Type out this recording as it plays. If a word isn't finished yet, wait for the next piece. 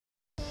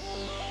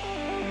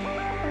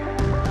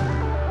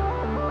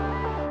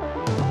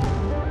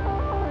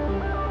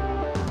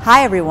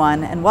Hi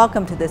everyone, and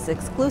welcome to this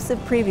exclusive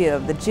preview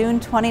of the June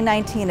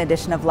 2019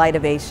 edition of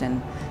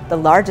Lightovation, the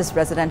largest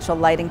residential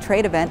lighting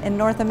trade event in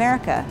North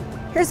America.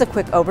 Here's a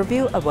quick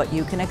overview of what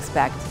you can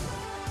expect.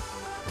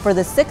 For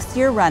the 6th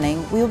year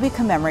running, we will be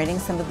commemorating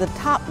some of the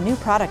top new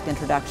product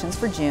introductions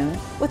for June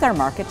with our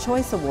Market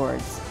Choice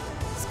Awards.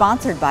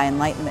 Sponsored by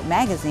Enlightenment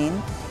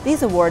Magazine,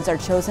 these awards are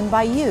chosen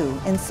by you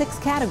in 6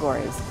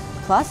 categories.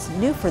 Plus,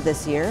 new for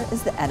this year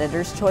is the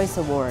Editor's Choice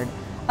Award,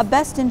 a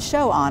Best in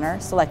Show honor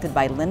selected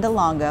by Linda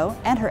Longo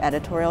and her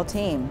editorial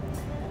team.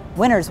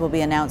 Winners will be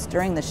announced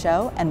during the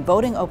show, and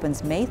voting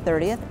opens May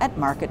 30th at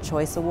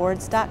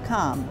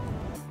marketchoiceawards.com.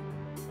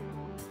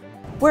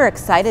 We're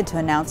excited to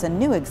announce a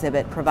new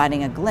exhibit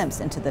providing a glimpse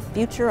into the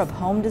future of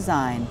home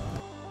design.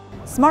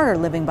 Smarter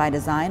Living by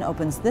Design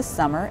opens this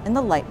summer in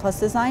the Light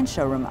Plus Design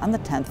showroom on the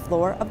 10th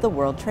floor of the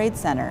World Trade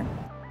Center.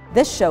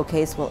 This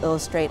showcase will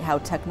illustrate how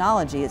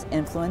technology is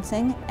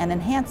influencing and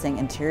enhancing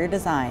interior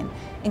design,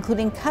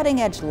 including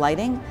cutting-edge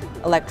lighting,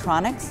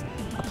 electronics,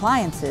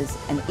 appliances,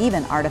 and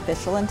even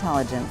artificial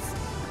intelligence.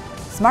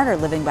 Smarter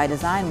Living by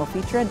Design will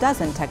feature a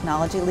dozen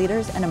technology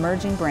leaders and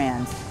emerging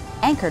brands,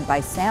 anchored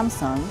by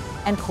Samsung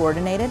and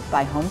coordinated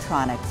by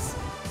Hometronics.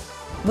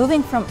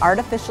 Moving from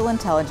artificial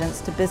intelligence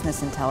to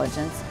business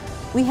intelligence,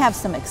 we have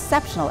some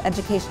exceptional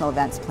educational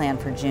events planned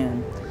for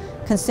June.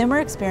 Consumer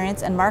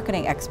experience and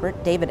marketing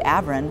expert David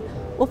Avron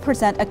will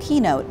present a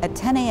keynote at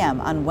 10 a.m.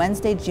 on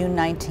Wednesday, June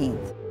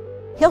 19th.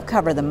 He'll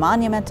cover the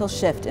monumental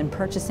shift in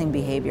purchasing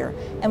behavior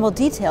and will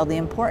detail the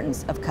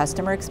importance of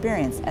customer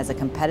experience as a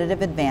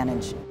competitive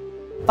advantage.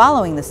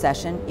 Following the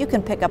session, you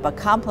can pick up a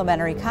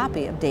complimentary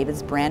copy of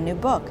David's brand new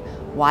book,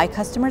 Why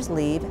Customers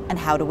Leave and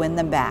How to Win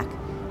Them Back,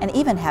 and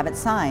even have it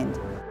signed.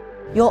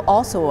 You'll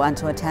also want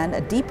to attend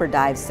a deeper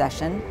dive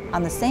session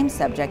on the same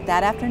subject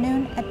that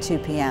afternoon at 2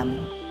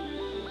 p.m.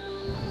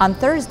 On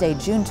Thursday,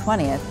 June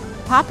 20th,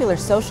 popular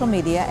social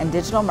media and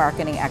digital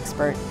marketing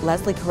expert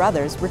Leslie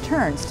Carruthers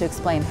returns to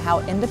explain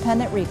how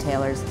independent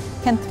retailers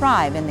can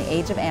thrive in the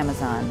age of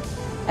Amazon,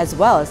 as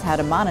well as how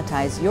to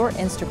monetize your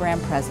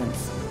Instagram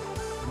presence.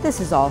 This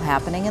is all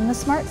happening in the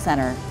Smart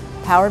Center,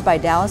 powered by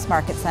Dallas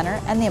Market Center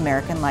and the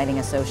American Lighting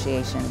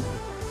Association.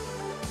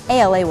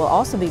 ALA will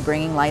also be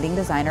bringing lighting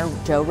designer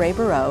Joe Ray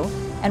Barreau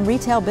and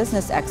retail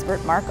business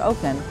expert Mark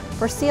Oken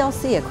for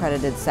CLC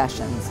accredited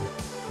sessions.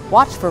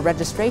 Watch for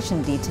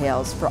registration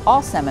details for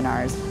all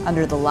seminars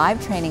under the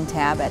Live Training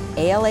tab at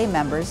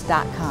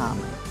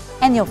alamembers.com.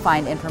 And you'll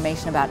find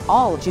information about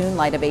all June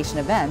Lightovation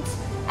events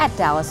at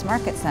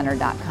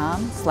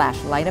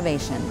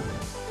dallasmarketcenter.com/lightovation.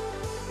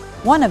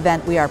 One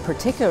event we are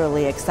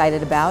particularly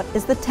excited about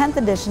is the 10th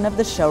edition of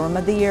the Showroom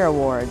of the Year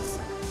Awards.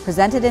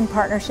 Presented in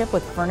partnership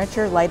with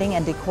Furniture, Lighting,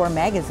 and Decor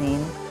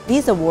magazine,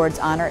 these awards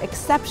honor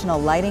exceptional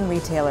lighting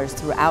retailers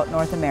throughout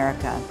North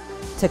America.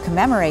 To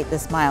commemorate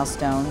this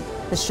milestone,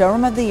 the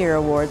Showroom of the Year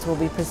Awards will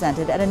be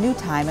presented at a new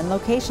time and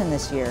location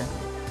this year.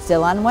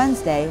 Still on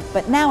Wednesday,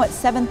 but now at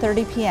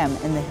 7:30 p.m.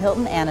 in the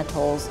Hilton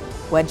Anatol's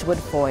Wedgwood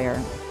Foyer.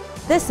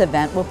 This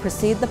event will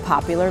precede the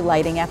popular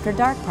Lighting After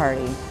Dark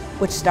party,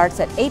 which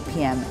starts at 8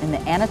 p.m. in the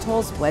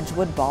Anatol's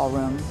Wedgwood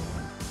Ballroom.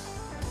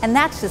 And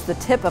that's just the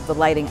tip of the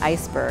lighting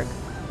iceberg.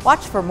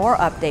 Watch for more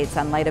updates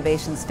on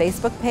Lightovation's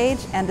Facebook page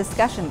and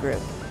discussion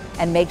group.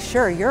 And make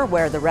sure you're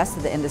where the rest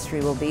of the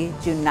industry will be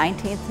June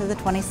 19th to the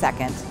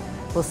 22nd.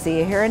 We'll see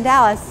you here in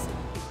Dallas.